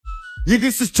Yeah,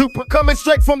 this is Tupac coming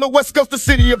straight from the West Coast, the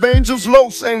city of angels,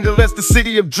 Los Angeles, the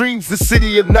city of dreams, the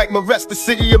city of nightmare rest, the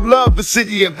city of love, the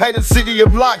city of hate, the city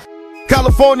of life.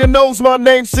 California knows my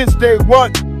name since day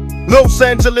one. Los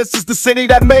Angeles is the city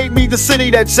that made me, the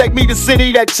city that shaped me, the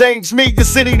city that changed me, the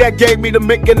city that gave me the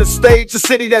mic and the stage, the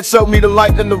city that showed me the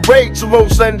light and the rage.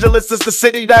 Los Angeles is the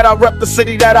city that I rep, the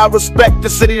city that I respect, the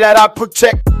city that I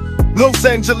protect. Los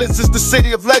Angeles is the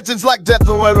city of legends like Death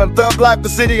Row and Thug Life, the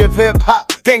city of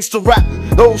hip-hop, gangster rap.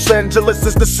 Los Angeles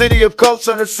is the city of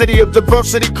culture, the city of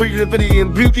diversity, creativity,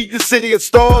 and beauty, the city of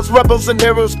stars, rebels, and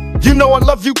heroes. You know I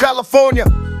love you, California.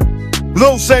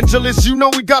 Los Angeles, you know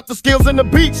we got the skills and the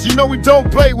beats, you know we don't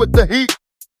play with the heat.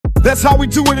 That's how we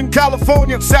do it in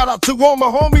California. Shout out to all my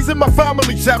homies and my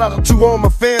family. Shout out to all my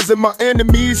fans and my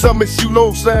enemies. I miss you,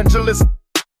 Los Angeles.